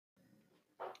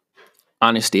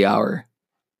honesty hour.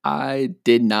 I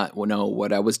did not know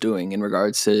what I was doing in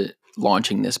regards to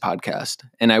launching this podcast,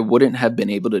 and I wouldn't have been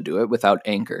able to do it without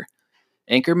Anchor.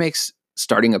 Anchor makes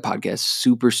starting a podcast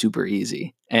super, super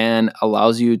easy and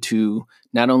allows you to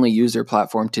not only use their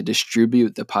platform to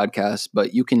distribute the podcast,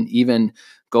 but you can even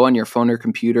go on your phone or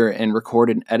computer and record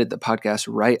and edit the podcast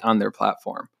right on their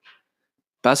platform.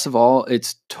 Best of all,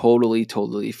 it's totally,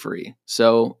 totally free.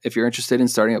 So if you're interested in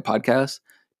starting a podcast,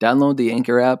 download the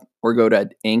Anchor app or go to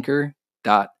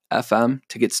anchor.fm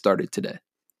to get started today.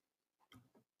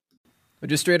 But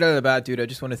just straight out of the bat, dude, I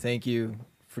just want to thank you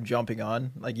for jumping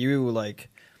on.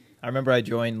 I remember I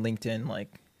joined LinkedIn,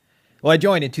 I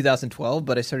joined in 2012,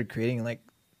 but I started creating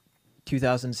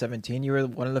 2017. You were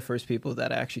one of the first people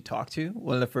that I actually talked to,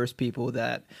 one of the first people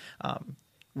that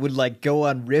would go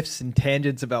on riffs and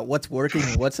tangents about what's working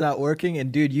and what's not working.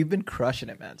 And dude, you've been crushing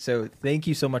it, man. So thank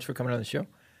you so much for coming on the show.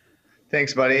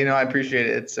 Thanks, buddy. I appreciate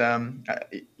it. It's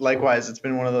likewise. It's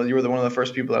been you were one of the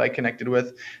first people that I connected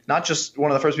with. Not just one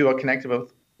of the first people I connected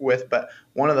with, but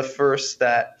one of the first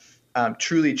that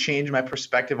truly changed my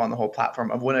perspective on the whole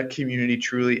platform of what a community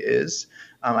truly is.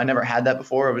 I never had that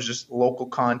before. It was just local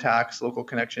contacts, local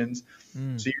connections.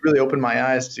 So you really opened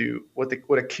my eyes to what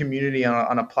a community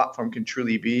on a platform can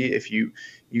truly be if you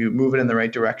move it in the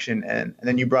right direction, and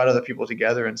then you brought other people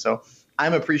together. And so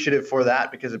I'm appreciative for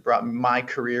that because it brought my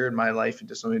career and my life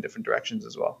into so many different directions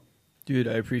as well. Dude,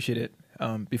 I appreciate it.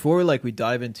 Before we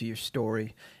dive into your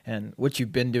story and what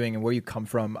you've been doing and where you come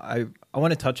from, I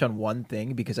want to touch on one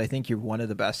thing because I think you're one of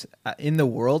the best in the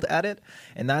world at it,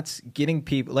 and that's getting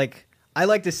people I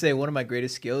like to say one of my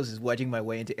greatest skills is wedging my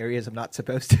way into areas I'm not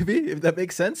supposed to be, if that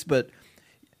makes sense. But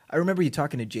I remember you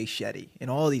talking to Jay Shetty and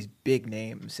all these big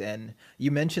names, and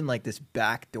you mentioned this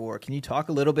back door. Can you talk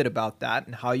a little bit about that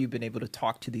and how you've been able to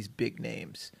talk to these big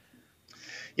names?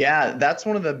 Yeah, that's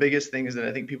one of the biggest things that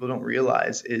I think people don't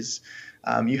realize is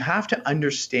you have to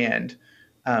understand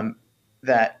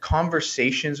that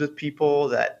conversations with people,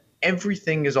 that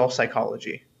everything is all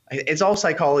psychology. It's all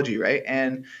psychology, right?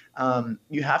 And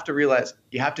you have to realize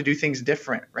you have to do things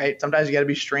different, right? Sometimes you got to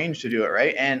be strange to do it,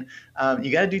 right? And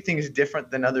you got to do things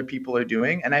different than other people are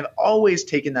doing. And I've always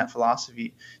taken that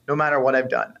philosophy no matter what I've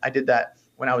done. I did that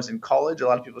when I was in college. A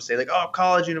lot of people say oh,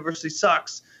 college, university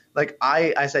sucks.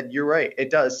 I said, you're right. It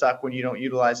does suck when you don't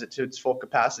utilize it to its full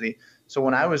capacity. So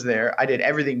when I was there, I did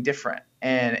everything different.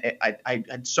 And I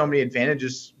had so many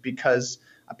advantages because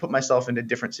I put myself into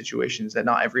different situations that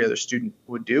not every other student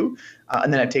would do.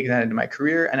 And then I've taken that into my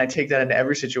career, and I take that into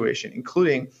every situation,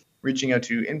 including reaching out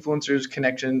to influencers,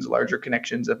 connections, larger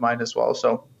connections of mine as well.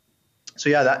 So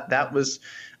yeah, that was,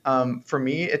 for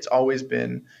me, it's always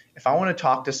been, if I want to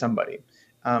talk to somebody,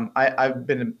 I've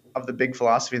been of the big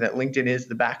philosophy that LinkedIn is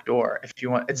the back door. If you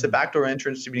want, it's the backdoor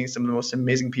entrance to meeting some of the most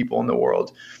amazing people in the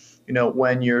world.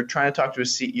 When you're trying to talk to a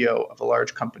CEO of a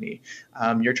large company,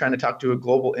 you're trying to talk to a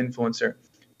global influencer,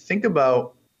 think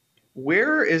about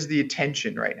where is the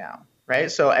attention right now, right?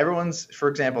 So everyone's, for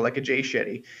example, like a Jay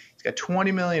Shetty, he's got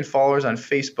 20 million followers on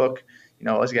Facebook.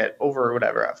 He's got over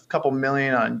a couple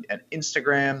million on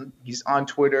Instagram. He's on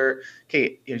Twitter.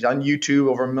 Okay, he's on YouTube,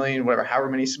 over a million, however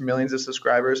many millions of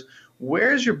subscribers.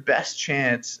 Where's your best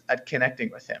chance at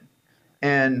connecting with him?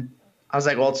 And I was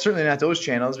like, well, it's certainly not those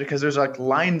channels because there's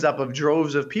lines up of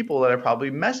droves of people that are probably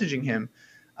messaging him.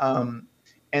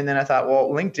 And then I thought, well,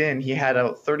 LinkedIn, he had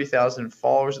 30,000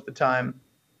 followers at the time.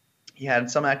 He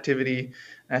had some activity.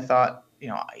 And I thought,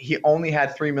 he only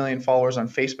had 3 million followers on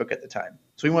Facebook at the time.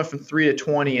 So he went from 3 to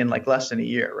 20 in less than a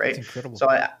year, right? That's incredible. So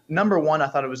number one, I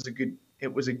thought it was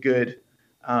a good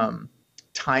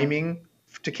timing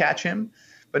to catch him.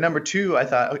 But number two, I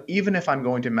thought, even if I'm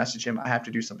going to message him, I have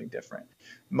to do something different.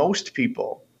 Most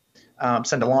people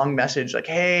send a long message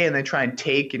hey, and they try and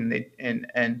take and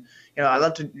I'd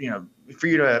love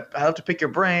to pick your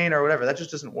brain or whatever. That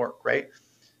just doesn't work, right?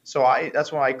 So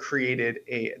that's why I created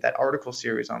that article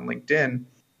series on LinkedIn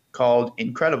called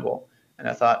Incredible. And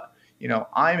I thought,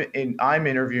 I'm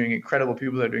interviewing incredible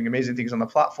people that are doing amazing things on the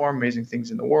platform, amazing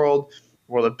things in the world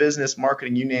of business,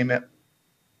 marketing, you name it.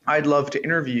 I'd love to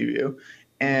interview you.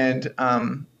 And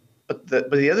but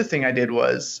the other thing I did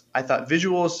was I thought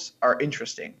visuals are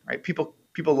interesting, right? People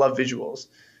love visuals.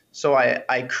 So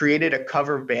I created the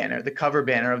cover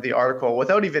banner of the article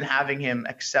without even having him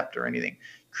accept or anything.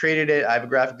 Created it. I have a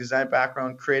graphic design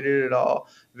background, created it all,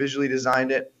 visually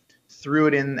designed it, threw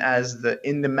it in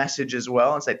in the message as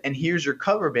well, and said, and here's your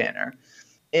cover banner.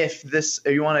 If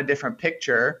you want a different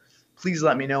picture, please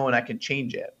let me know and I can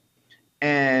change it.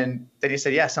 And then he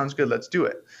said, yeah, sounds good. Let's do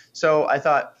it. So I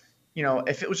thought,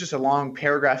 if it was just a long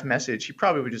paragraph message, he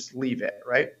probably would just leave it,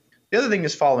 right? The other thing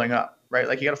is following up. right?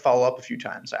 Like you got to follow up a few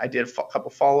times. I did a couple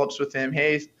follow-ups with him.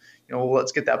 Hey,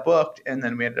 let's get that booked. And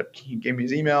then he gave me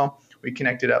his email. We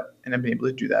connected up, and I've been able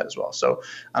to do that as well. So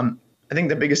I think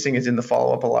the biggest thing is in the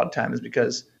follow-up a lot of times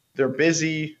because they're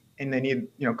busy and they need,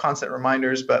 constant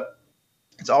reminders, but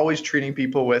it's always treating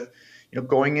people with,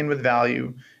 going in with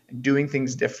value and doing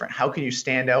things different. How can you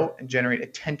stand out and generate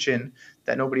attention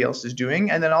that nobody else is doing?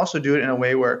 And then also do it in a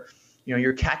way where,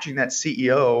 you're catching that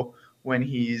CEO when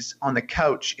he's on the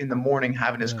couch in the morning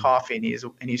having his coffee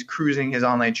and he's cruising his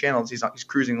online channels. He's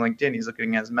cruising LinkedIn. He's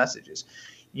looking at his messages.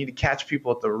 You need to catch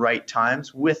people at the right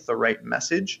times with the right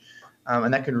message.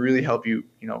 And that can really help you,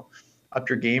 up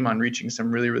your game on reaching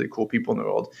some really, really cool people in the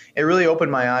world. It really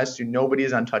opened my eyes to nobody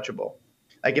is untouchable.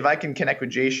 Like if I can connect with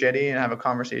Jay Shetty and have a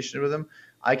conversation with him,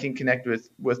 I can connect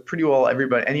with pretty well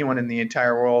anyone in the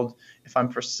entire world if I'm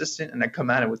persistent and I come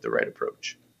at it with the right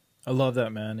approach. I love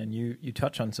that, man. And you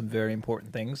touch on some very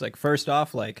important things. Like first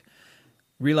off, like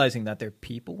realizing that they're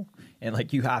people and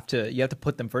like you have to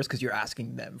put them first because you're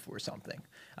asking them for something,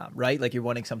 right? Like you're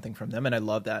wanting something from them. And I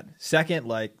love that. Second,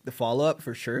 like the follow-up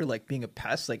for sure, like being a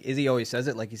pest, like Izzy always says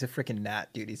it, like he's a freaking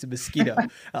gnat, dude. He's a mosquito.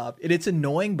 And it's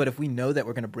annoying, but if we know that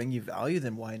we're going to bring you value,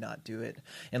 then why not do it?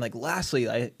 And like lastly,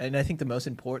 I think the most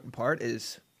important part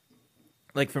is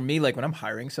like for me, like when I'm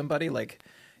hiring somebody, like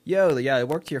I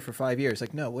worked here for 5 years.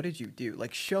 Like, no, what did you do?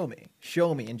 Like, show me.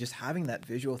 And just having that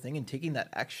visual thing and taking that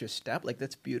extra step, like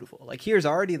that's beautiful. Like here's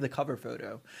already the cover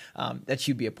photo that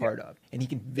you'd be a part of. And he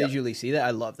can visually see that. I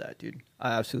love that, dude.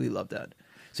 I absolutely love that.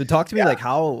 So talk to me like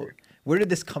where did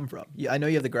this come from? I know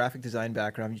you have the graphic design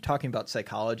background. You're talking about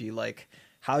psychology. Like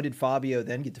how did Fabio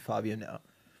then get to Fabio now?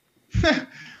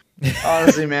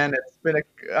 Honestly, man,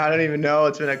 I don't even know.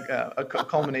 It's been a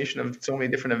culmination of so many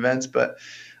different events, but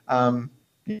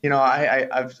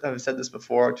I've said this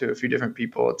before to a few different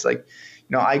people. It's like,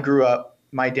 I grew up,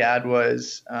 my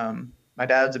dad's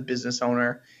a business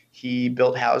owner. He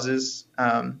built houses.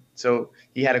 So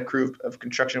he had a crew of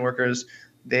construction workers.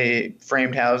 They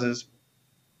framed houses.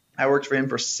 I worked for him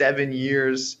for 7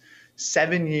 years,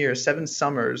 7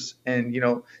 summers.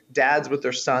 And, dads with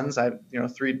their sons, I have,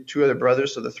 two other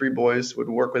brothers. So the 3 boys would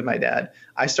work with my dad.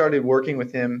 I started working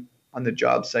with him on the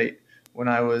job site when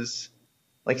I was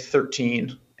like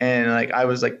 13, and like I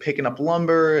was like picking up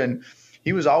lumber, and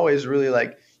he was always really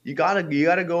like, you gotta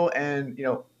go and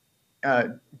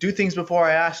do things before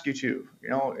I ask you to,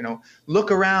 look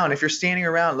around. If you're standing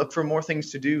around, look for more things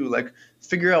to do, like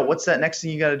figure out what's that next thing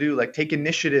you got to do, like take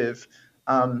initiative.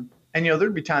 And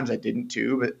there'd be times I didn't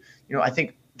too, but I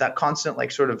think that constant like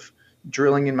sort of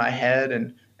drilling in my head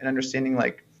and understanding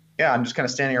like, I'm just kind of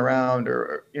standing around,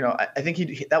 or I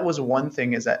think that was one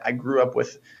thing, is that I grew up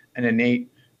with an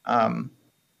innate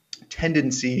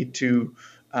tendency to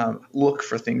look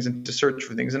for things and to search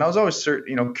for things. And I was always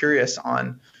curious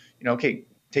on, okay,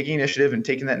 taking initiative and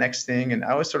taking that next thing. And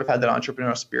I always sort of had that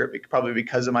entrepreneurial spirit, probably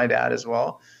because of my dad as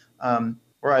well,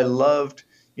 where I loved,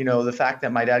 the fact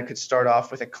that my dad could start off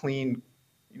with a clean,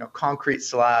 concrete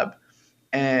slab,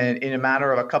 and in a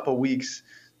matter of a couple of weeks,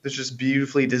 there's just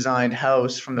beautifully designed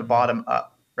house from the bottom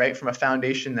up, right? From a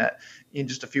foundation that in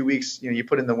just a few weeks, you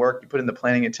put in the work, you put in the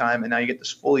planning and time, and now you get this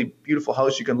fully beautiful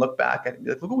house you can look back at and be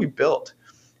like, look what we built.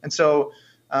 And so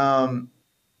I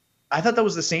thought that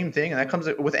was the same thing. And that comes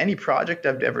with any project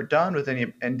I've ever done, with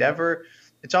any endeavor.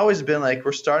 It's always been like,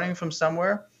 we're starting from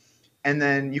somewhere, and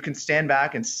then you can stand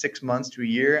back in 6 months to a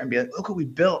year and be like, look what we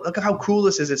built. Look at how cool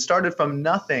this is. It started from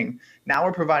nothing. Now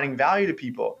we're providing value to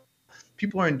people.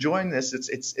 People are enjoying this.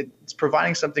 It's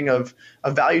providing something of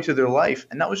value to their life.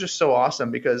 And that was just so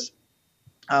awesome, because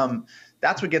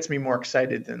that's what gets me more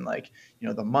excited than like,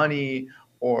 the money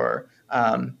or,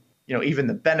 even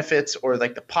the benefits or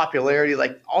like the popularity.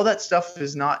 Like all that stuff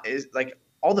is like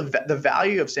all the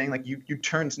value of saying like you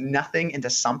turned nothing into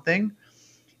something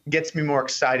gets me more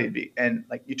excited. And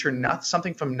like you turn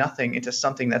something from nothing into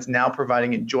something that's now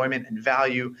providing enjoyment and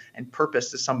value and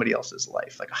purpose to somebody else's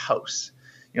life, like a house.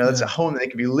 That's a home that they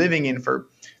could be living in for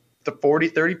the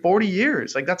 40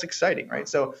 years. Like that's exciting, right?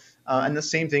 So, and the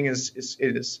same thing is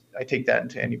I take that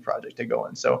into any project I go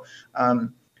in. So,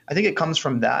 I think it comes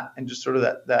from that, and just sort of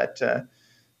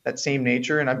that same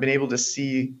nature. And I've been able to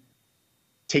see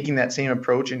taking that same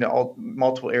approach into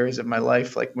multiple areas of my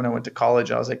life. Like when I went to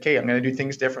college, I was like, hey, I'm going to do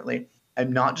things differently.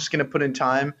 I'm not just going to put in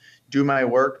time, do my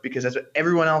work, because that's what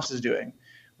everyone else is doing.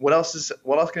 What else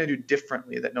can I do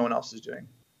differently that no one else is doing?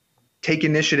 Take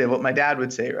initiative, what my dad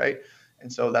would say, right?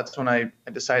 And so that's when I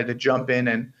decided to jump in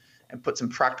and put some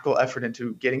practical effort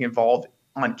into getting involved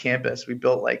on campus. We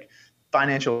built like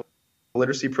financial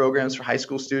literacy programs for high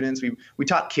school students. We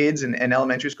taught kids in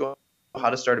elementary school how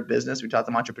to start a business. We taught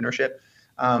them entrepreneurship.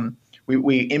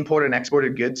 We imported and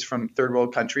exported goods from third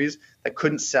world countries that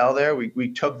couldn't sell there.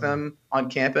 We took them on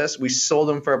campus, we sold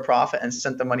them for a profit, and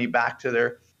sent the money back to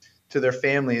their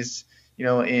families,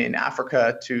 in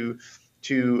Africa to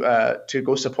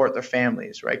go support their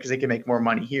families, right? Because they can make more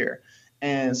money here.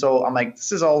 And so I'm like,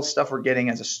 this is all stuff we're getting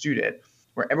as a student,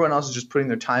 where everyone else is just putting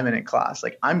their time in class.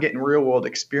 Like, I'm getting real world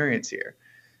experience here.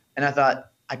 And I thought,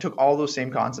 I took all those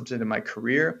same concepts into my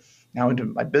career, now into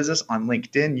my business, on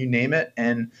LinkedIn, you name it.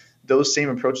 And those same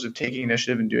approaches of taking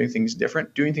initiative and doing things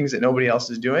different, doing things that nobody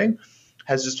else is doing,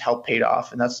 has just helped paid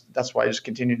off. And that's why I just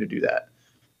continue to do that.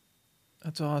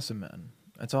 That's awesome, man.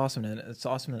 That's awesome. And it's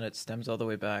awesome that it stems all the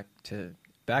way back to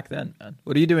back then, man.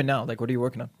 What are you doing now? Like, what are you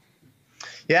working on?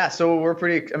 Yeah, so I'm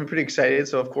pretty excited.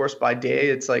 So of course, by day,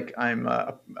 it's like I'm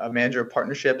a manager of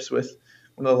partnerships with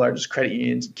one of the largest credit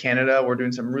unions in Canada. We're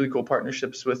doing some really cool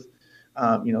partnerships with,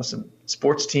 some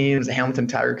sports teams, the Hamilton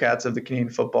Tiger Cats of the Canadian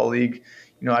Football League.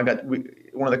 One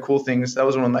of the cool things, that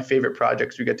was one of my favorite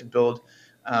projects. We got to build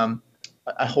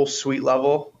a whole suite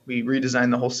level. We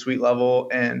redesigned the whole suite level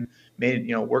and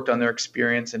worked on their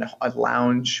experience in a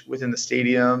lounge within the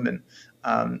stadium, and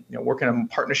working on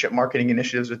partnership marketing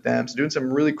initiatives with them. So doing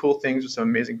some really cool things with some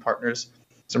amazing partners,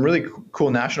 some really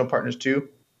cool national partners too.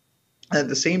 And at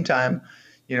the same time,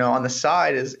 on the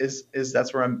side is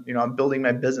that's where I'm building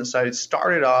my business. So I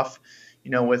started off,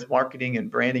 with marketing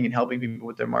and branding and helping people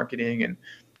with their marketing, and,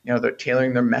 they're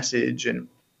tailoring their message. And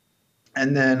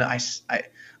then I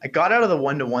got out of the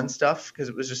one-to-one stuff because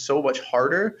it was just so much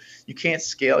harder. You can't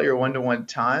scale your one-to-one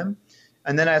time.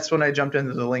 And then that's when I jumped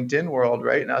into the LinkedIn world,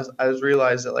 right? And I was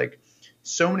realized that, like,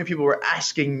 so many people were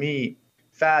asking me,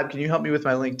 Fab, can you help me with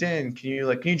my LinkedIn?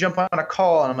 Can you jump on a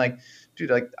call? And I'm like, dude,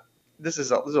 like, this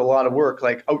is a lot of work,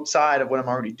 like, outside of what I'm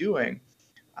already doing.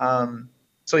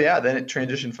 So yeah, then it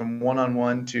transitioned from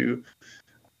one-on-one to,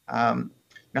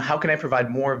 how can I provide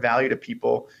more value to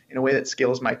people in a way that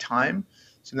scales my time?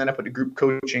 So then I put a group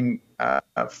coaching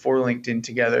for LinkedIn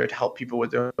together to help people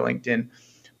with their LinkedIn.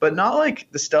 But not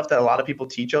like the stuff that a lot of people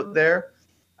teach out there,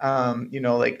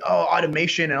 like,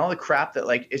 automation and all the crap that,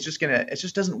 like, it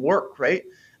just doesn't work, right?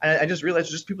 And I just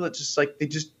realized just people that just, like,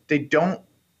 they don't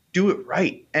do it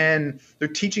right. And they're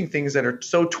teaching things that are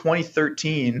so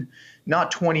 2013, not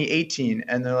 2018.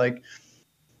 And they're like,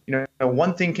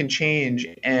 one thing can change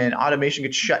and automation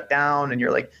gets shut down, and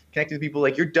you're like connecting to people,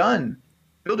 like, you're done.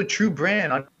 Build a true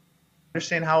brand,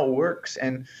 understand how it works.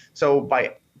 And so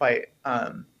by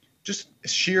just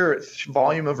sheer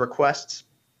volume of requests,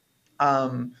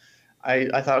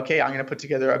 I thought, okay, I'm going to put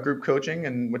together a group coaching,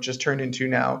 and which has turned into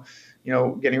now,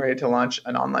 getting ready to launch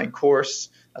an online course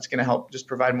that's going to help just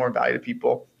provide more value to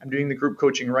people. I'm doing the group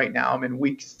coaching right now. I'm in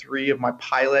week 3 of my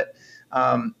pilot.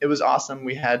 It was awesome.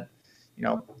 We had,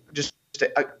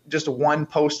 just one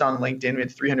post on LinkedIn. We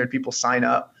had 300 people sign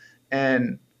up,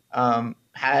 and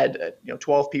had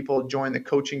 12 people join the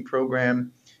coaching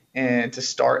program. And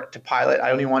to pilot,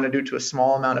 I only want to do to a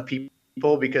small amount of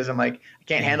people because I'm like, I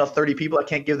can't handle 30 people. I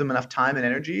can't give them enough time and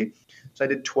energy. So I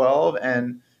did 12,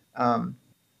 and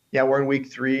we're in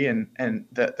week 3, and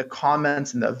the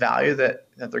comments and the value that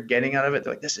they're getting out of it,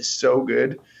 they're like, this is so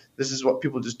good. This is what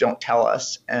people just don't tell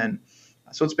us. And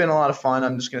so it's been a lot of fun.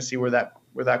 I'm just going to see where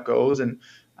that goes, and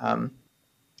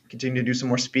continue to do some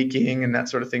more speaking and that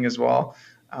sort of thing as well.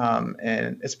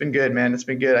 And it's been good, man. It's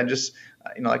been good. I just,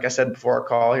 like I said before our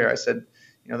call here, I said,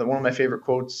 that one of my favorite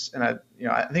quotes, and I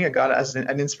think I got it as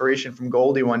an inspiration from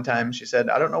Goldie one time. She said,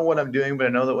 I don't know what I'm doing, but I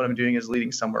know that what I'm doing is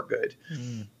leading somewhere good.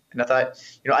 Mm. And I thought,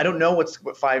 I don't know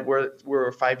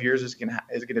where 5 years is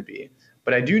gonna be,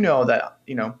 but I do know that,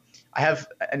 I have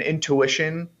an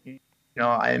intuition.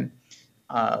 I'm,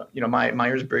 my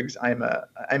Myers-Briggs, I'm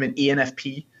an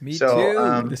ENFP. Me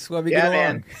too. This is why we get along.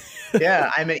 Man.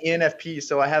 Yeah, I'm an ENFP,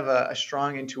 so I have a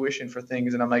strong intuition for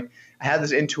things, and I'm like, I have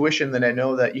this intuition that I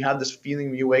know that you have this feeling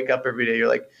when you wake up every day. You're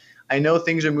like, I know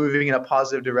things are moving in a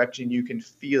positive direction. You can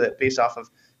feel it based off of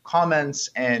comments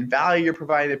and value you're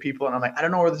providing to people, and I'm like, I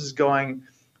don't know where this is going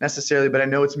necessarily, but I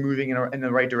know it's moving in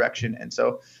the right direction. And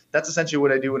so that's essentially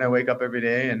what I do when I wake up every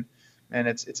day, and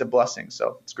it's a blessing.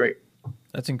 So it's great.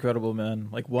 That's incredible, man.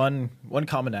 Like one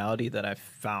commonality that I've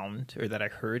found, or that I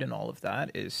heard in all of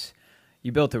that, is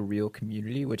you built a real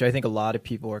community, which I think a lot of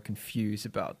people are confused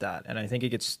about that. And I think it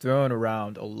gets thrown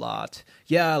around a lot.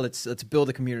 Yeah, let's build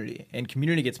a community. And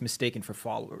community gets mistaken for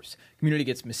followers. Community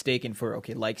gets mistaken for,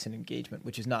 likes and engagement,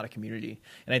 which is not a community.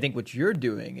 And I think what you're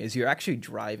doing is you're actually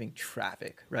driving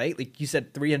traffic, right? Like you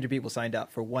said, 300 people signed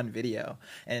up for one video.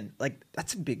 And like,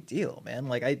 that's a big deal, man.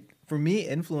 Like for me,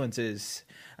 influence is,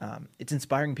 it's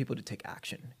inspiring people to take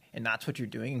action. and that's what you're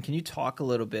doing. And can you talk a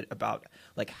little bit about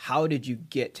like how did you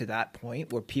get to that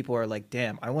point where people are like,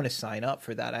 damn, I want to sign up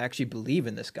for that, I actually believe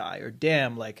in this guy, or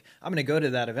damn, like I'm gonna go to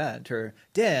that event, or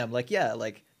damn, like yeah,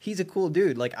 like he's a cool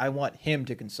dude, like I want him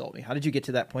to consult me. How did you get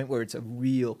to that point where it's a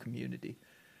real community?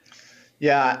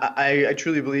 Yeah, I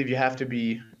truly believe you have to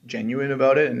be genuine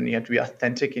about it, and you have to be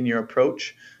authentic in your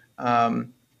approach.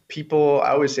 People,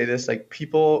 I always say this, like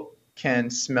people can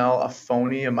smell a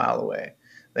phony a mile away.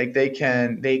 Like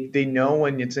they know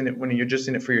when it's in it, when you're just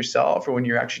in it for yourself or when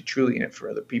you're actually truly in it for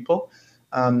other people.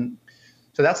 Um,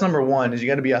 so that's number one, is you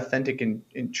got to be authentic and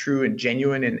true and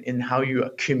genuine in how you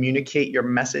communicate your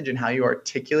message and how you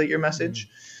articulate your message.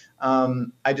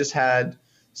 I just had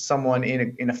someone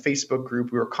in a Facebook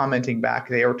group, we were commenting back,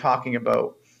 they were talking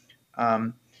about,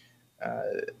 I'm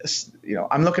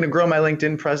looking to grow my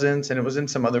LinkedIn presence, and it was in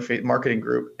some other marketing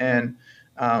group. And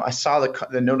I saw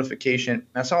the notification, and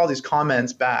I saw all these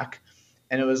comments back,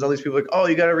 and it was all these people like, oh,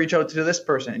 you got to reach out to this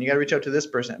person, and you got to reach out to this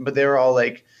person. But they were all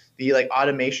like the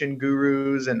automation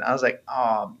gurus. And I was like,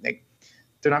 oh, like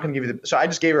they're not going to give you so I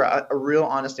just gave her a real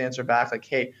honest answer back. Like,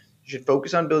 hey, you should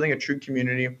focus on building a true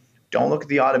community. Don't look at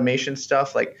the automation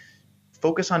stuff. Like,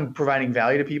 focus on providing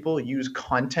value to people. Use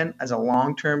content as a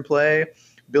long-term play.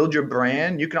 Build your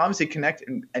brand. You can obviously connect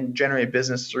and generate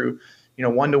business through,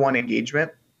 one-to-one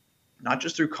engagement, not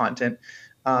just through content.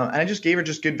 And I just gave her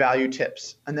just good value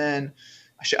tips. And then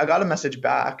I got a message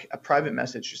back, a private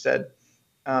message. She said,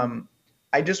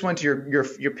 I just went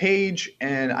to your page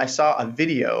and I saw a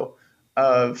video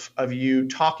of you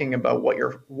talking about what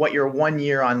your 1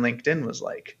 year on LinkedIn was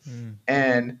like.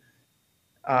 And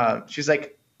she's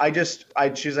like,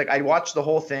 I watched the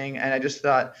whole thing and I just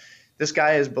thought, this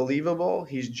guy is believable.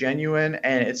 He's genuine.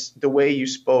 And it's the way you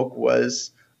spoke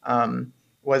I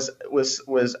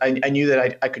knew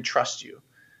that I could trust you.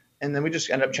 And then we just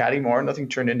ended up chatting more. Nothing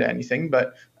turned into anything,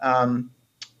 but, I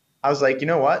was like, you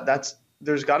know what,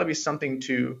 there's gotta be something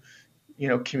to,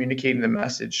 communicating the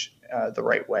message, the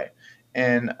right way.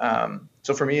 And,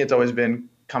 so for me, it's always been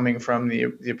coming from the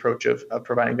approach of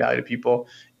providing value to people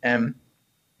and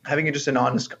having just an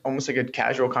honest, almost like a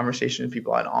casual conversation with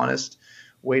people, an honest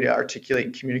way to articulate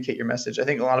and communicate your message. I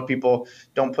think a lot of people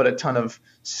don't put a ton of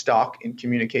stock in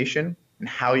communication and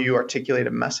how you articulate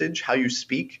a message, how you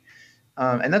speak.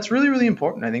 And that's really, really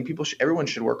important. I think everyone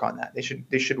should work on that. They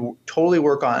should totally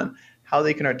work on how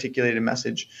they can articulate a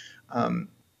message.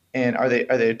 And are they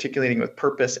articulating with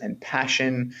purpose and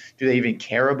passion? Do they even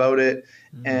care about it?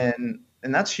 And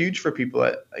that's huge for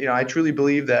people. I truly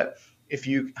believe that if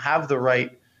you have the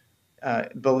right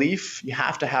belief, you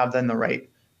have to have then the right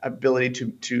ability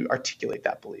to articulate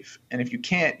that belief. And if you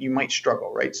can't, you might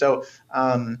struggle, right? So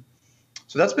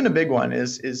that's been a big one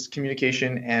is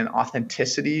communication and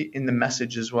authenticity in the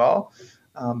message as well.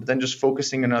 But then just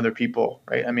focusing on other people,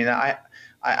 right? I mean, I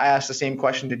asked the same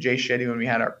question to Jay Shetty when we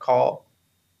had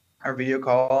our video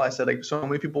call. I said, like, so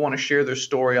many people want to share their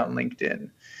story on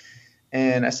LinkedIn.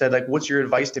 And I said, like, what's your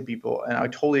advice to people? And I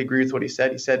totally agree with what he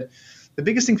said. He said, the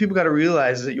biggest thing people got to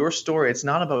realize is that your story, it's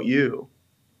not about you,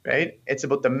 right? It's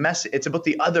about the message. It's about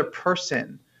the other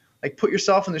person. Like, put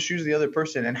yourself in the shoes of the other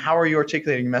person, and how are you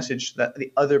articulating a message that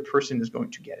the other person is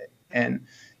going to get it? And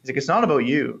he's like, it's not about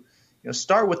you.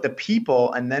 Start with the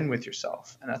people and then with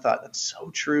yourself. And I thought that's so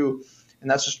true. And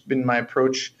that's just been my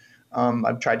approach.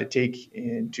 I've tried to take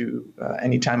into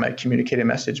anytime I communicate a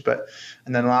message.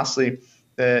 And then lastly,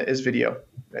 is video,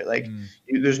 right? Like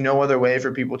there's no other way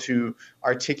for people to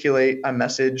articulate a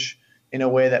message in a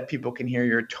way that people can hear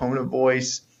your tone of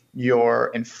voice,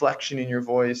 your inflection in your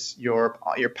voice, your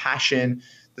passion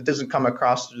that doesn't come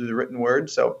across through the written word.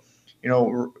 So,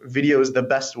 video is the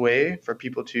best way for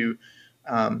people to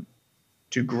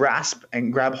grasp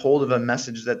and grab hold of a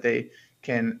message that they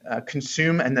can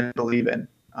consume and then believe in.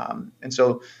 And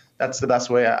so that's the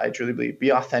best way, I truly believe.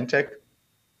 Be authentic,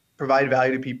 provide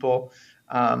value to people,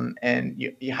 and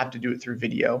you have to do it through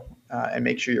video and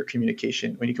make sure your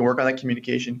communication, when you can work on that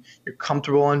communication, you're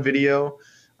comfortable on video,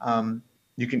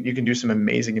 you can do some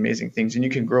amazing things, and you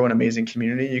can grow an amazing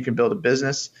community. You can build a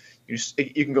business.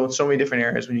 You can go in so many different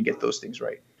areas when you get those things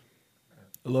right.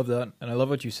 I love that. And I love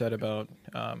what you said about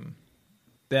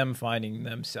them finding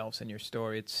themselves in your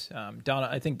story. It's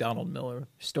I think Donald Miller,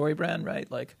 story brand,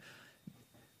 right? Like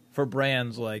for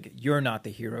brands, like you're not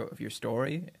the hero of your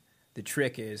story. The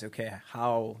trick is, okay,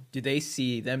 how do they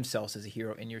see themselves as a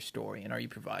hero in your story, and are you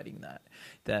providing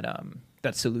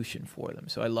that solution for them?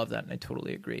 So I love that, and I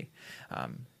totally agree.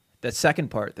 That second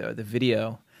part, though, the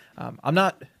video, I'm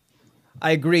not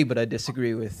I agree, but I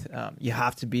disagree with you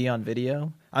have to be on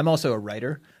video. I'm also a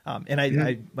writer,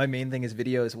 and my main thing is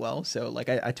video as well. So like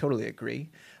I totally agree.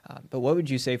 But what would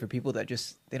you say for people that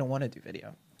just they don't want to do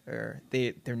video or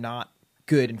they're not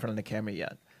good in front of the camera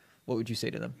yet? What would you say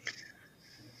to them?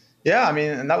 Yeah, I mean,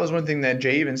 and that was one thing that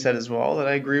Jay even said as well that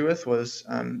I agree with was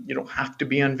you don't have to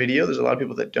be on video. There's a lot of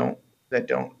people that don't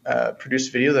produce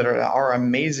video that are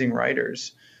amazing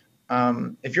writers.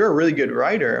 If you're a really good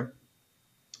writer,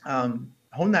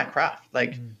 hone that craft.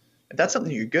 Like if that's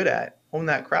something you're good at, hone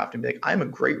that craft and be like, I'm a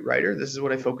great writer. This is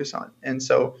what I focus on. And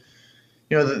so,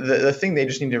 you know, the thing they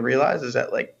just need to realize is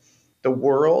that like the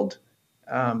world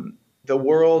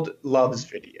loves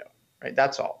video, right?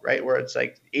 That's all, right? Where it's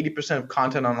like 80% of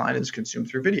content online is consumed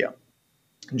through video.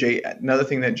 Another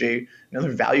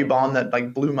value bomb that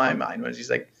like blew my mind was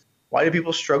he's like, why do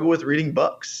people struggle with reading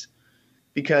books?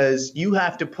 Because you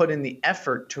have to put in the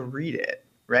effort to read it,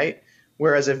 right?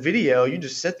 Whereas a video, you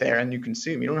just sit there and you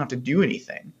consume. You don't have to do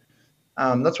anything.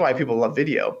 That's why people love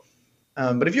video.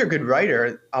 But if you're a good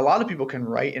writer, a lot of people can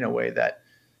write in a way that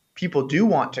people do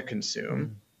want to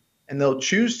consume, and they'll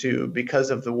choose to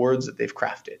because of the words that they've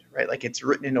crafted, right? Like it's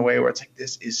written in a way where it's like,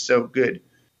 this is so good.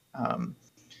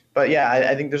 But yeah,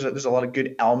 I think there's a lot of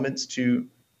good elements to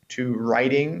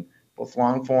writing, both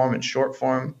long form and short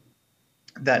form,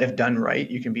 that if done right,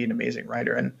 you can be an amazing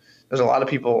writer. And there's a lot of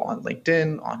people on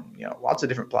LinkedIn, on lots of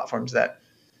different platforms that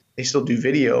they still do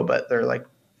video, but they're like,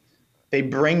 they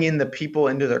bring in the people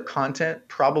into their content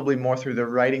probably more through their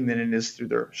writing than it is through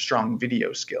their strong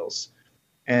video skills.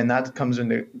 And that comes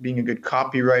into being a good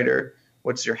copywriter.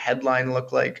 What's your headline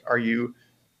look like? Are you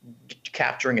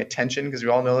capturing attention? Because we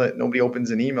all know that nobody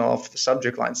opens an email if the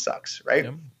subject line sucks, right?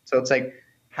 Yep. So it's like,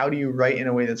 how do you write in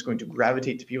a way that's going to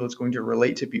gravitate to people? It's going to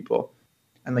relate to people.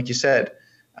 And like you said,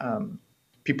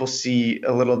 people see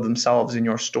a little of themselves in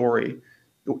your story,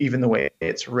 even the way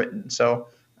it's written. So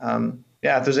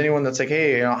yeah, if there's anyone that's like,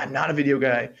 hey, I'm not a video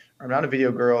guy or I'm not a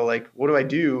video girl, like, what do I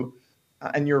do?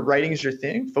 And your writing is your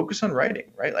thing, focus on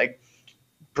writing, right? Like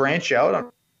branch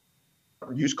out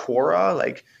or use Quora,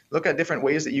 like look at different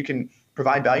ways that you can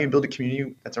provide value and build a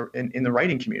community that's in the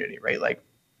writing community, right? Like,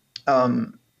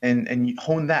 and you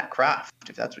hone that craft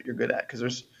if that's what you're good at. Cause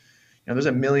there's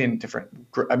a million different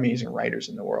amazing writers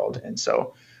in the world. And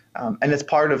so, and it's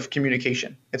part of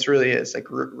communication. It really is. Like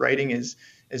writing is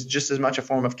just as much a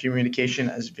form of communication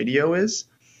as video is.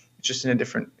 It's just in a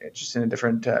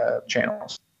different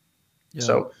channels. Yeah.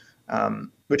 So,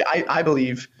 which I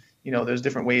believe, there's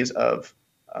different ways of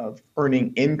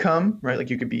earning income, right? Like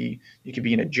you could be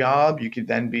in a job. You could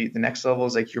then be, the next level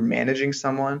is like you're managing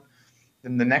someone.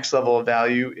 Then the next level of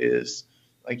value is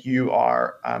like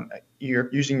you're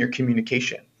using your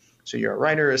communication. So you're a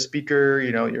writer, a speaker,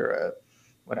 you're a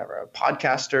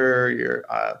podcaster,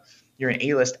 you're an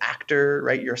A-list actor,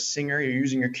 right? You're a singer, you're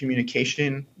using your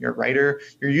communication, you're a writer,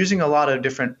 you're using a lot of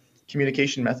different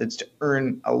communication methods to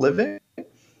earn a living.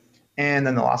 And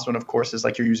then the last one, of course, is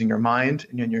like you're using your mind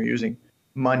and then you're using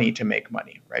money to make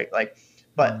money, right? Like,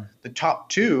 but the top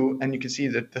two, and you can see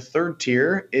that the third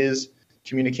tier is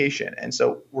communication. And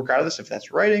so regardless if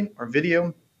that's writing or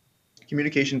video,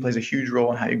 communication plays a huge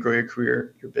role in how you grow your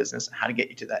career, your business, and how to get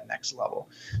you to that next level,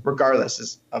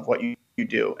 regardless of what you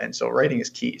do. And so writing is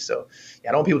key. So yeah,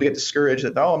 I don't want people to get discouraged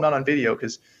that, I'm not on video,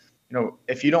 because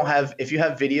if you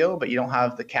have video, but you don't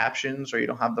have the captions or you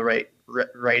don't have the right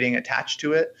writing attached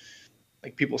to it,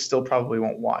 like people still probably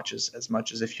won't watch as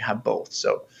much as if you have both.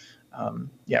 So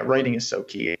yeah, writing is so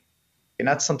key. And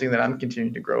that's something that I'm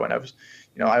continuing to grow. And I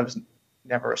was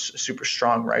never a super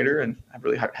strong writer, and I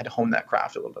really had to hone that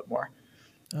craft a little bit more.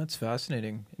 That's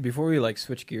fascinating. Before we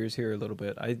switch gears here a little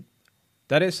bit,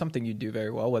 that is something you do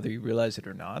very well, whether you realize it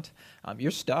or not.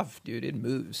 Your stuff, dude, it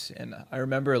moves. And I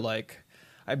remember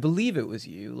I believe it was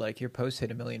you, your post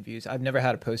hit 1 million views. I've never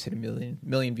had a post hit 1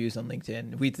 million views on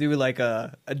LinkedIn. We threw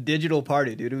a digital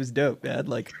party, dude. It was dope, man.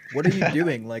 What are you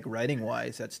doing, writing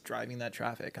wise, that's driving that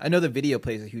traffic? I know the video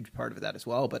plays a huge part of that as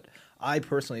well, but I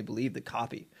personally believe the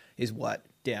copy is what,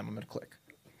 I'm going to click.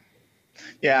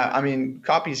 Yeah. I mean,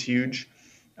 copy is huge.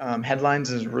 Headlines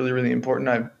is really, really important.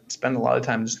 I spend a lot of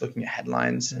time just looking at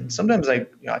headlines, and sometimes I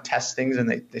test things and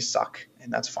they suck,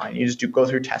 and that's fine. You just go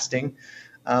through testing.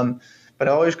 But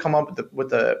I always come up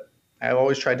I've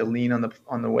always tried to lean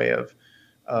on the way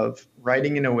of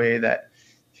writing in a way that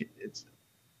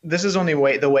this is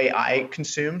only the way I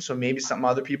consume. So maybe some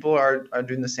other people are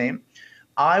doing the same.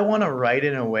 I want to write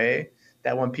in a way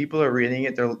that when people are reading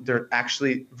it, they're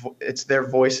actually, it's their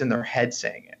voice in their head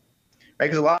saying it, right?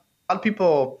 Because a lot of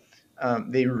people,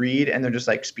 they read and they're just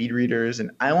like speed readers.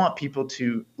 And I want people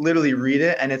to literally read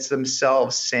it and it's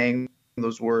themselves saying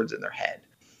those words in their head.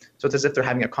 So it's as if they're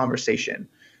having a conversation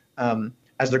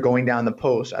as they're going down the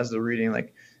post, as they're reading,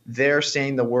 like they're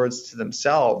saying the words to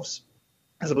themselves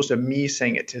as opposed to me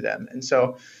saying it to them. And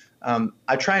so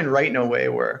I try and write in a way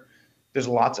where there's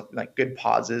lots of like good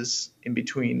pauses in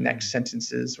between next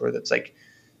sentences, where that's like,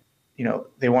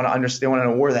 they want to understand, they want to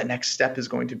know where that next step is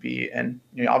going to be. And,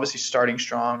 obviously starting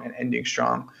strong and ending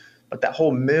strong, but that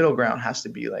whole middle ground has to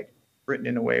be like written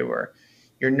in a way where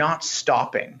you're not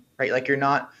stopping, right? Like you're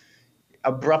not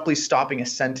abruptly stopping a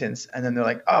sentence and then they're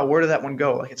like, oh, where did that one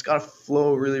go? Like it's got to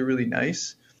flow really, really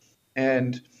nice.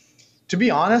 And to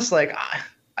be honest, like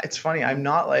it's funny. I'm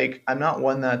not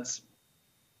one that's,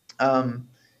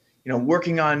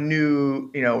 working on new,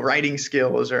 writing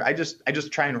skills, or I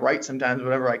just try and write sometimes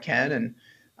whatever I can. And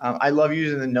I love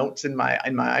using the notes in my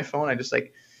iPhone. I just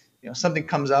like, something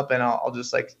comes up and I'll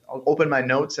open my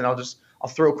notes and I'll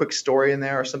throw a quick story in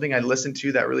there or something I listened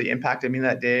to that really impacted me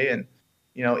that day. And,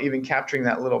 even capturing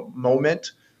that little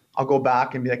moment, I'll go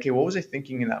back and be like, okay, what was I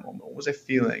thinking in that moment? What was I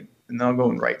feeling? And then I'll go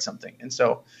and write something. And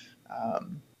so,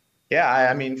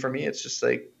 I mean, for me, it's just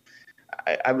like,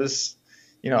 I was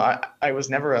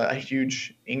never a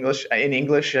huge English.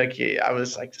 Like I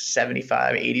was like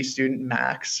 75, 80 student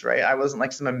max, right? I wasn't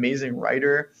like some amazing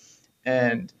writer.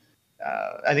 And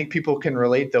I think people can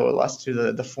relate though less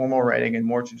to the formal writing and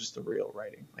more to just the real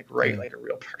writing, like write like a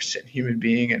real person, human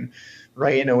being, and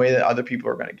write in a way that other people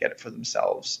are going to get it for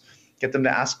themselves, get them to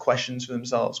ask questions for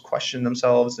themselves, question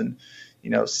themselves, and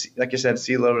like you said,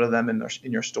 see a little bit of them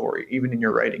in your story, even in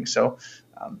your writing. So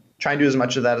try and do as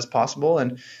much of that as possible,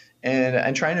 and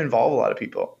try and involve a lot of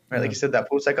people, right? Like you said, that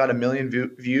post that got 1 million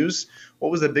views.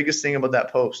 What was the biggest thing about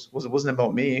that post? It wasn't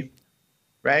about me,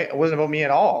 right? It wasn't about me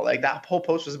at all. Like that whole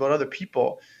post was about other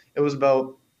people. It was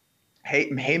about, hey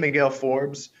Miguel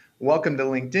Forbes, welcome to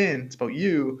LinkedIn. It's about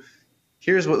you.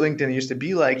 Here's what LinkedIn used to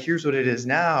be like. Here's what it is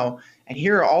now. And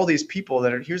here are all these people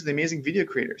here's the amazing video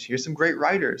creators. Here's some great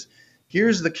writers.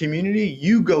 Here's the community.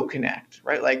 You go connect,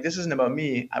 right? Like this isn't about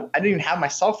me. I didn't even have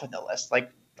myself in the list.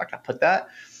 Like I put that.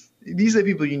 These are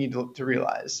the people you need to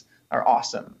realize are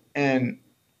awesome. And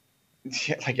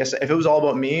like I said, if it was all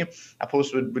about me, a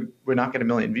post would not get 1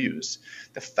 million views.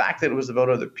 The fact that it was about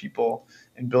other people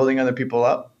and building other people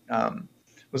up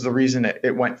was the reason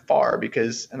it went far.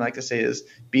 Because, and I like to say is,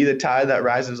 be the tide that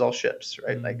rises all ships,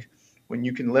 right? Mm-hmm. Like when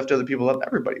you can lift other people up,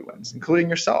 everybody wins, including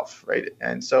yourself, right?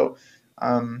 And so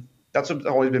that's what's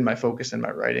always been my focus in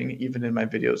my writing, even in my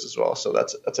videos as well. So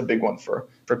that's a big one for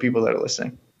people that are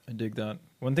listening. I dig that.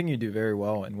 One thing you do very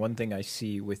well, and one thing I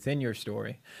see within your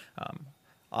story,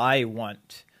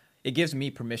 it gives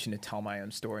me permission to tell my own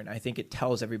story. And I think it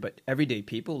tells everyday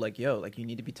people like, yo, like you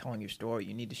need to be telling your story.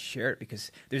 You need to share it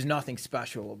because there's nothing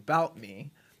special about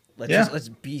me. Let's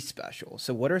be special.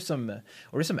 So what are some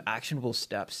actionable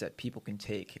steps that people can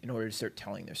take in order to start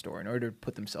telling their story, in order to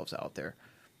put themselves out there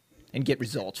and get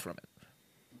results from it?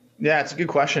 Yeah, it's a good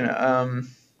question.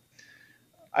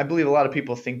 I believe a lot of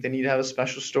people think they need to have a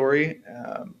special story.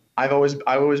 I've always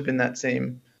been that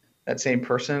same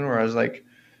person where I was like,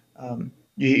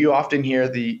 you often hear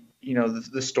the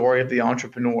story of the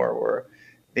entrepreneur where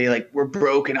they like were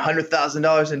broke and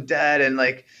 $100,000 in debt and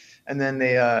then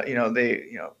they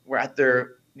were at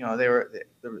their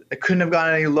they couldn't have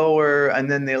gone any lower,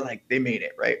 and then they made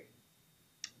it, right?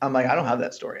 I'm like, I don't have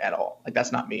that story at all. Like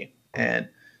that's not me, and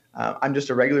I'm just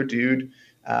a regular dude.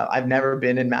 I've never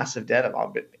been in massive debt.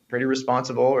 I've been pretty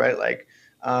responsible, right? Like,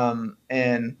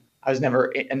 and I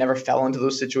never fell into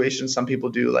those situations. Some people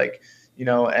do, like,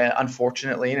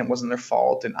 unfortunately, and it wasn't their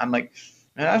fault. And I'm like,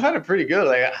 man, I've had it pretty good.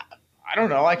 Like, I don't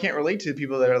know. I can't relate to the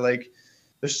people that are like,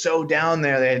 they're so down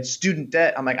there. They had student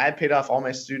debt. I'm like, I paid off all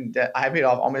my student debt. I paid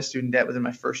off all my student debt within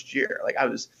my first year. Like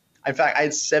in fact, I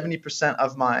had 70%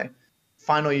 of my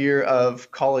final year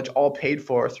of college all paid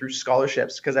for through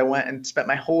scholarships, because I went and spent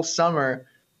my whole summer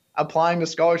applying to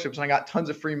scholarships and I got tons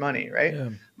of free money, right? Yeah.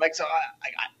 Like, so I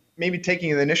maybe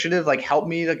taking the initiative like helped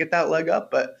me to get that leg up,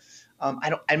 but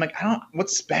I don't,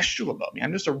 what's special about me?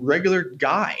 I'm just a regular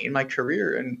guy in my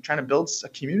career and trying to build a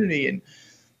community, and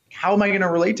how am I going to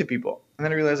relate to people? And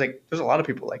then I realized, like, there's a lot of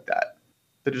people like that.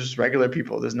 They're just regular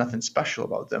people. There's nothing special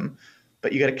about them,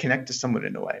 but you got to connect to someone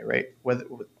in a way, right? Whether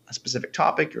with a specific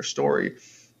topic, your story.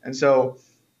 And so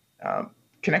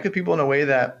connect with people in a way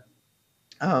that,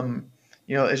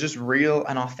 is just real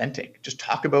and authentic. Just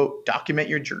document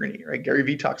your journey, right? Gary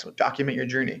Vee talks about document your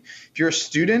journey. If you're a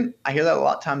student, I hear that a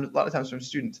lot of times from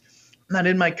students. I'm not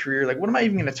in my career. Like, what am I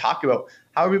even going to talk about?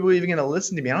 How are people even going to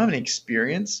listen to me? I don't have any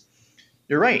experience.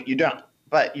 You're right, you don't,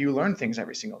 but you learn things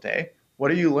every single day.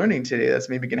 What are you learning today that's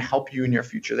maybe going to help you in your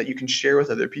future that you can share with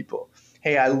other people?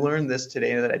 Hey, I learned this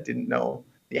today that I didn't know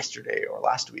yesterday or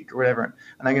last week or whatever,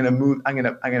 and I'm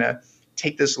gonna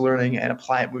take this learning and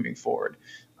apply it moving forward.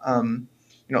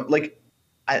 Like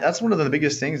that's one of the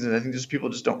biggest things that I think just people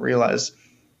just don't realize,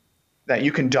 that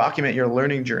you can document your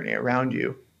learning journey around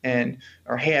you,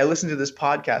 or hey, I listened to this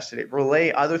podcast today.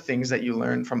 Relay other things that you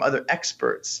learned from other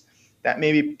experts that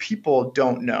maybe people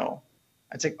don't know.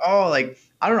 It's like, oh, like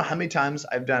I don't know how many times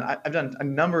I've done a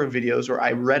number of videos where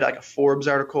I read like a Forbes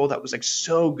article that was like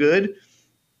so good.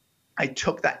 I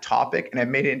took that topic and I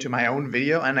made it into my own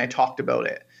video and I talked about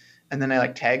it. And then I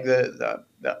like tag the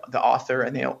author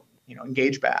and they'll,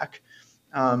 engage back.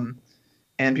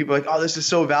 And people are like, oh, this is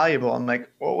so valuable. I'm like,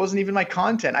 well, it wasn't even my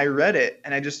content. I read it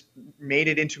and I just made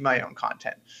it into my own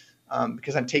content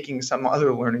because I'm taking some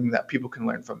other learning that people can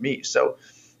learn from me. So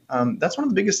that's one of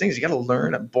the biggest things. You got to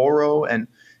learn and borrow and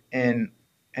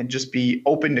just be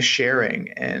open to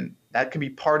sharing. And that can be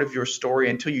part of your story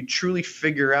until you truly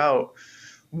figure out,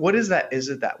 what is that? Is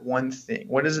it that one thing?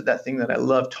 What is it, that thing that I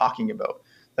love talking about,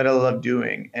 that I love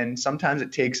doing? And sometimes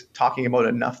it takes talking about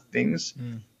enough things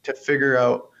to figure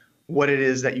out what it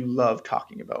is that you love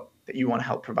talking about, that you want to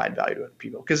help provide value to other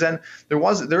people. Because then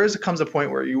comes a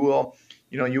point where you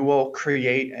will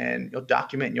create and you'll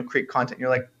document and you'll create content. And you're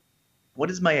like, what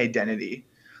is my identity?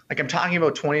 Like I'm talking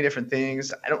about 20 different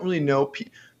things. I don't really know.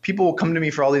 People will come to me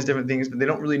for all these different things, but they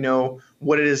don't really know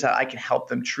what it is that I can help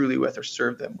them truly with or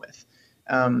serve them with.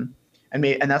 And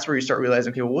that's where you start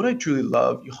realizing, okay, well, what I truly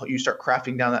love, you start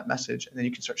crafting down that message, and then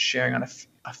you can start sharing on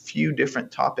a few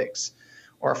different topics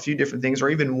or a few different things, or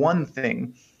even one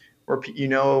thing where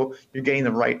you're getting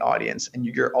the right audience and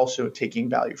you're also taking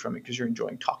value from it because you're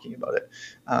enjoying talking about it.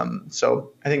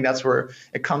 So I think that's where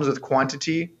it comes with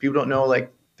quantity. People don't know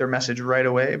like their message right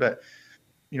away, but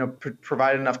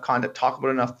provide enough content, talk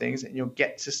about enough things, and you'll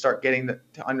get to start getting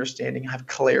to understanding, have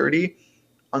clarity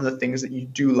on the things that you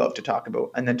do love to talk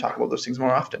about, and then talk about those things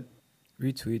more often.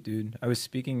 Retweet, dude. I was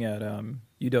speaking at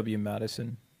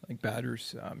UW-Madison, like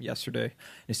Badgers, yesterday, and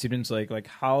the students like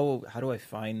how do I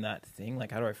find that thing? Like,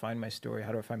 how do I find my story?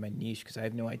 How do I find my niche? Because I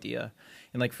have no idea.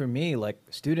 And like for me, like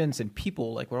students and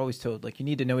people, like we're always told, like you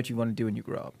need to know what you want to do when you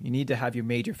grow up. You need to have your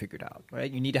major figured out,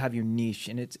 right? You need to have your niche,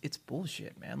 and it's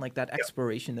bullshit, man. Like that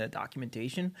exploration, that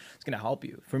documentation, it's gonna help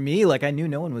you. For me, like I knew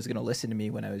no one was gonna listen to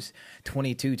me when I was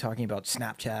 22 talking about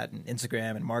Snapchat and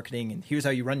Instagram and marketing and here's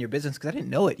how you run your business, because I didn't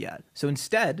know it yet. So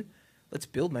instead, let's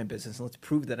build my business and let's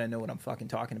prove that I know what I'm fucking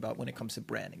talking about when it comes to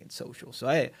branding and social. So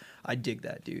I dig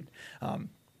that, dude.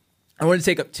 I want to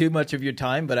take up too much of your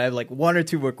time, but I have like one or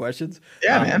two more questions.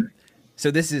 Yeah, man.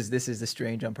 So this is the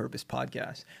Strange on Purpose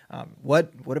podcast.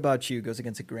 What about you goes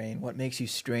against the grain? What makes you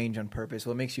strange on purpose?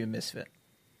 What makes you a misfit?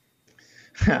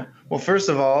 Well, first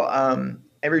of all,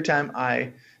 every time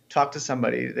I talk to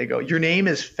somebody, they go, "Your name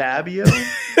is Fabio?"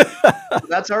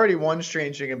 That's already one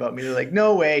strange thing about me. They're like,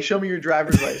 "No way, show me your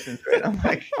driver's license." Right? I'm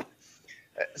like,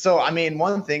 so I mean,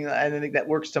 one thing that I think that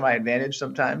works to my advantage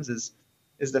sometimes is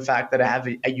the fact that I have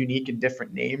a unique and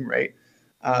different name, right?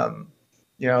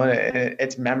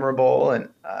 It's memorable, and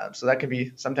so that can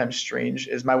be sometimes strange.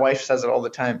 As my wife says it all the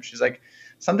time. She's like,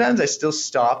 sometimes I still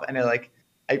stop and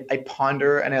I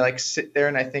ponder and I like sit there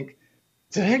and I think,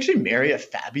 did I actually marry a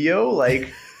Fabio?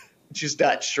 Like, she's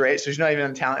Dutch, right? So she's not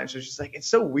even Italian. So she's like, it's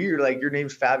so weird. Like, your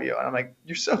name's Fabio. And I'm like,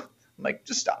 I'm like,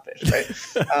 just stop it,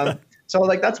 right? So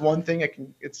like, that's one thing I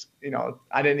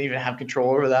didn't even have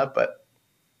control over that. But,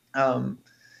 and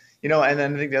then I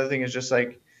think the other thing is just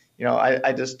like,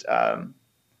 I just,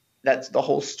 that's the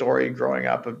whole story growing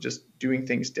up of just doing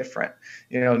things different,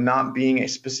 not being a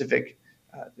specific,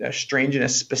 strange in a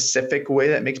specific way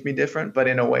that makes me different, but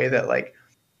in a way that like,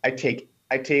 I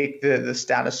take the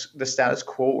status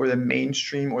quo or the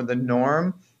mainstream or the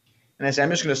norm, and I say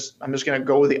I'm just gonna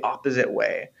go the opposite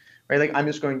way, right? Like I'm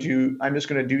just gonna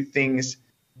do things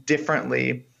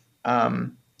differently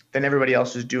than everybody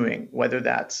else is doing. Whether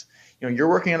that's you're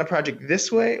working on a project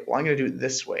this way, well I'm gonna do it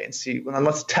this way and see. Well, then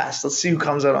let's see who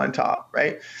comes out on top,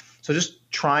 right? So just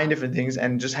trying different things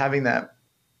and just having that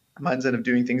mindset of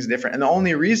doing things different. And the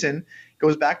only reason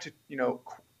goes back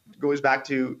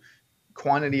to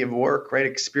quantity of work, right?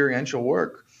 Experiential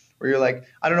work, where you're like,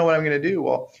 I don't know what I'm going to do.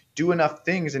 Well, do enough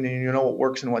things and then you know what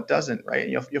works and what doesn't, right?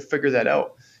 And you'll figure that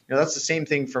out. That's the same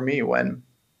thing for me when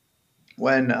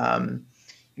I'm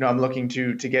looking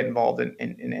to get involved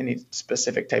in any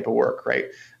specific type of work, right?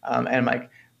 And I'm like,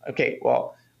 okay,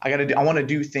 well, I want to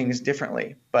do things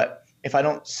differently, but if I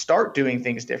don't start doing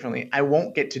things differently, I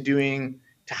won't get to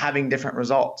having different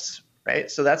results, right?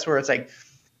 So that's where it's like,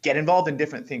 get involved in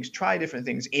different things, try different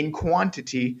things in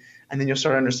quantity, and then you'll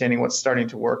start understanding what's starting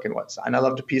to work and and I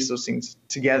love to piece those things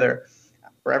together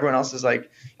where everyone else is like,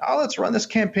 oh, let's run this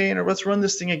campaign or let's run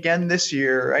this thing again this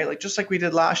year, right? Like just like we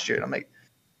did last year. And I'm like,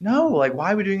 no, like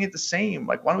why are we doing it the same?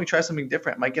 Like why don't we try something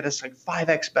different? It might get us like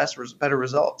 5x better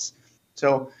results.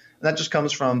 So that just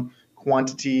comes from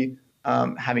quantity,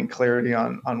 having clarity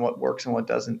on what works and what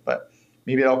doesn't. But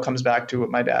maybe it all comes back to what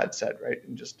my dad said, right?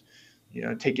 And just,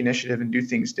 take initiative and do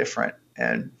things different.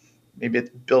 And maybe it's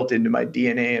built into my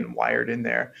DNA and wired in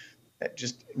there. That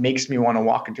just makes me want to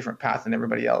walk a different path than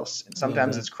everybody else. And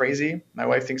sometimes it's crazy. My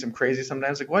wife thinks I'm crazy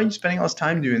sometimes. Like, why are you spending all this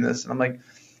time doing this? And I'm like,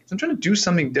 I'm trying to do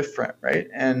something different, right?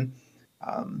 And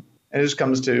it just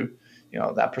comes to,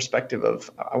 that perspective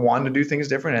of I wanted to do things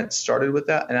different. And it started with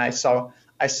that. And I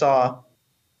saw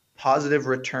positive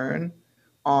return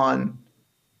on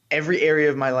every area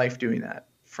of my life doing that,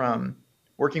 from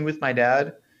working with my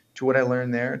dad to what I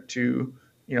learned there to,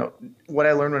 what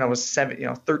I learned when I was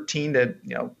 13 to,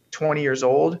 20 years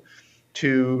old,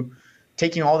 to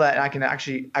taking all that.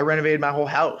 And I renovated my whole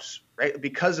house, right?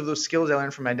 Because of those skills I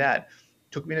learned from my dad.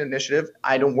 Took me an initiative.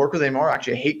 I don't work with it anymore.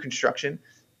 Actually, I hate construction,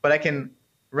 but I can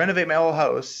renovate my whole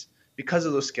house because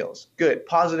of those skills. Good.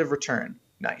 Positive return.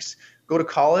 Nice. Go to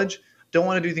college. Don't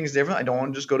want to do things different. I don't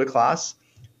want to just go to class.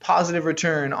 Positive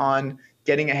return on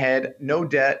getting ahead. No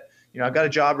debt. I got a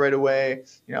job right away.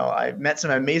 I met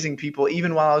some amazing people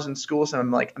even while I was in school. So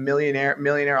I'm like a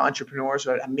millionaire entrepreneurs who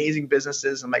had amazing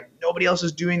businesses. I'm like, nobody else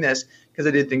is doing this because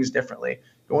I did things differently.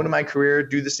 Go into my career,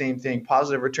 do the same thing,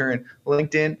 positive return.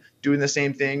 LinkedIn, doing the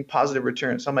same thing, positive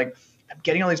return. So I'm like, I'm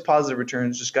getting all these positive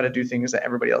returns, just got to do things that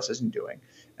everybody else isn't doing.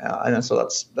 And so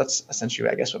that's essentially,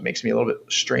 I guess, what makes me a little bit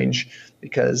strange,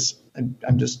 because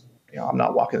I'm just, I'm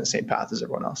not walking the same path as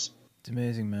everyone else. It's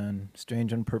amazing, man.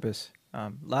 Strange on purpose.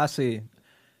 Lastly,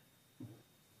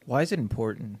 why is it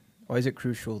important? Why is it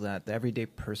crucial that the everyday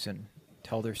person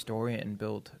tell their story and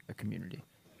build a community?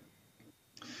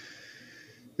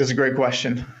 That's a great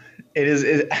question.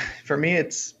 For me,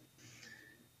 it's,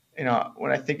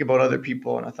 when I think about other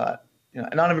people, and I thought,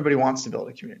 not everybody wants to build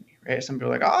a community, right? Some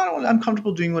people are like, oh, I'm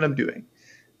comfortable doing what I'm doing.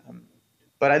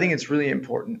 But I think it's really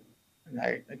important. And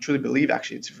I truly believe,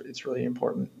 actually, it's really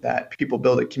important that people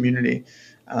build a community,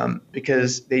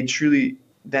 because they truly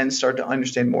then start to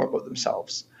understand more about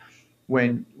themselves.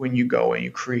 When you go and you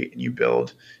create and you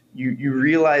build, you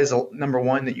realize, number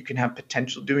one, that you can have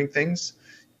potential doing things,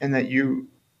 and that you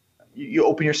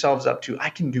open yourselves up to, I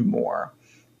can do more,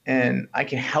 and I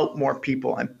can help more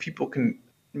people, and people can,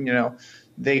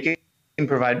 they can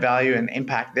provide value and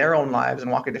impact their own lives and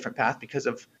walk a different path because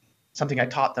of something I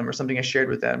taught them or something I shared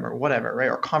with them or whatever, right?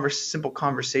 Or simple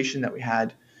conversation that we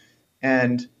had.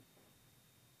 And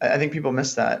I think people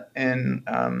miss that. And,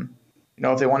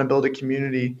 if they want to build a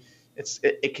community,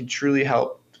 it can truly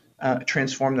help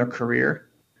transform their career.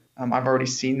 I've already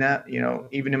seen that,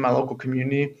 even in my local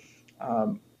community,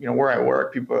 where I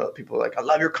work, people are like, I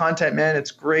love your content, man.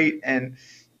 It's great. And,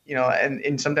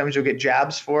 and sometimes you'll get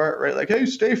jabs for it, right? Like, hey,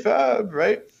 stay fab,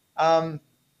 right?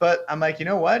 But I'm like, you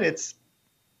know what? It's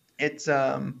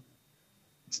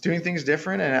doing things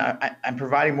different, and I'm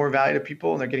providing more value to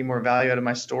people, and they're getting more value out of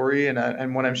my story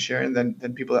and what I'm sharing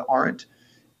than people that aren't.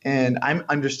 And I'm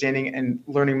understanding and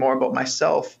learning more about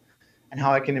myself and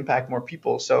how I can impact more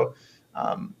people. So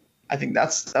I think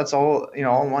that's all,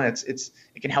 all in one. It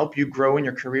can help you grow in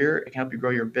your career. It can help you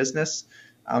grow your business.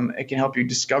 It can help you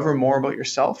discover more about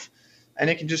yourself,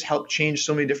 and it can just help change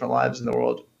so many different lives in the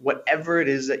world, whatever it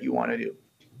is that you want to do.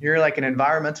 You're like an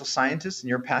environmental scientist and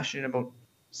you're passionate about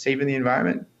saving the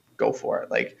environment, go for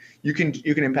it. Like you can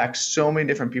impact so many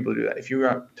different people to do that. If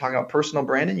you're talking about personal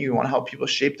branding, you want to help people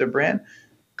shape their brand,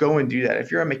 go and do that. If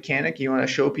you're a mechanic, you want to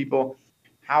show people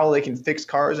how they can fix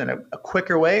cars in a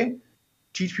quicker way,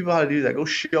 teach people how to do that. Go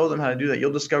show them how to do that.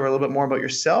 You'll discover a little bit more about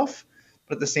yourself,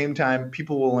 but at the same time,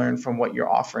 people will learn from what you're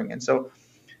offering. And so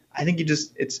I think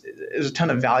there's a ton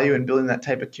of value in building that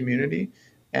type of community.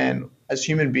 And as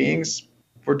human beings,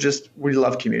 we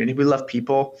love community. We love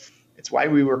people. It's why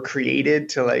we were created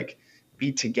to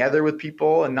be together with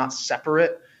people and not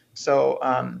separate. So,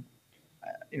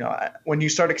 when you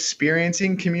start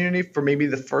experiencing community for maybe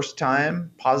the first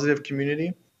time, positive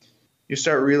community, you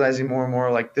start realizing more and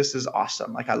more, like, this is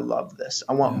awesome. Like, I love this.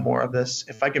 I want more of this.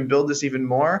 If I can build this even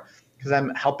more because I'm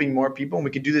helping more people and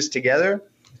we can do this together,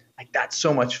 like, that's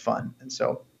so much fun. And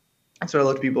so that's what I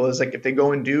look to people is like, if they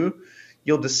go and do,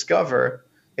 you'll discover.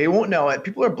 They won't know it.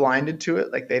 People are blinded to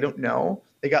it. Like, they don't know.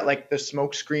 They got like the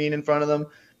smoke screen in front of them.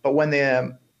 But when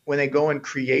they go and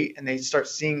create and they start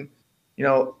seeing,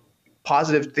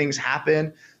 positive things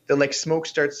happen, the smoke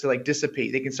starts to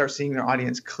dissipate. They can start seeing their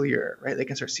audience clear, right? They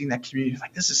can start seeing that community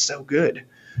like, this is so good.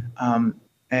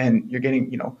 And you're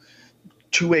getting,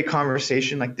 two-way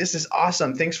conversation. Like, this is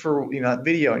awesome. Thanks for, that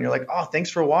video. And you're like, oh, thanks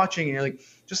for watching. And you're like,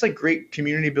 just like great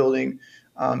community building.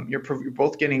 You're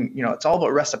both getting, it's all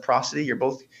about reciprocity. You're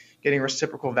both getting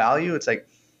reciprocal value. It's like,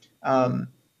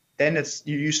 then it's,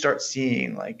 you start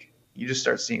seeing you just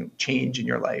start seeing change in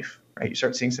your life, right? You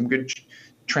start seeing some good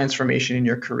transformation in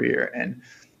your career, and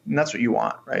that's what you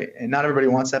want, right? And not everybody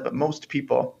wants that, but most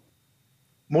people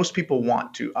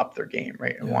want to up their game,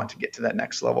 right? And want to get to that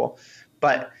next level.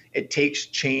 But it takes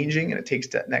changing, and it takes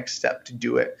that next step to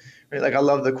do it, right? Like, I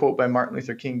love the quote by Martin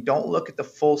Luther King: don't look at the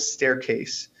full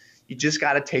staircase. You just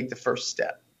got to take the first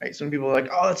step, right? Some people are like,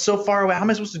 oh, that's so far away. How am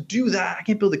I supposed to do that? I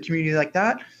can't build a community like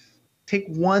that. Take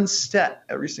one step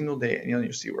every single day, and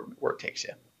you'll see where it takes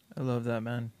you. I love that,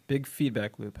 man. Big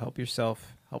feedback loop. Help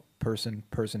yourself, help person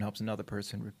helps another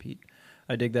person, repeat.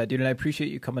 I dig that, dude. And I appreciate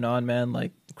you coming on, man.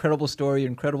 Like, incredible story,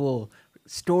 incredible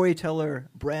storyteller,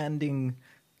 branding,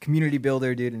 community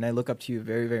builder, dude. And I look up to you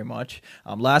very, very much.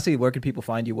 Lastly, where can people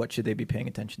find you? What should they be paying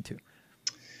attention to?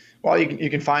 Well, you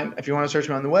can find, if you want to search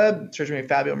me on the web, search me at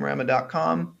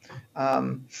FabioMarema.com,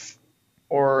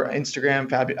 or Instagram,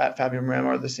 at Fabio Marema,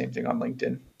 or the same thing on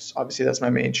LinkedIn. So obviously, that's my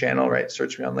main channel, right?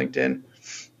 Search me on LinkedIn,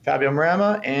 Fabio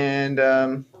Marema, and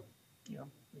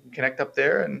we can connect up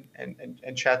there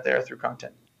and chat there through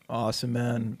content. Awesome,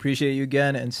 man. Appreciate you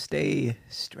again, and stay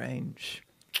strange.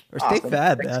 Or stay Awesome.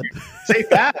 fad, Thanks, man. Q. Stay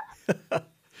fad.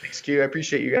 Thanks, Q. I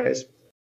appreciate you guys.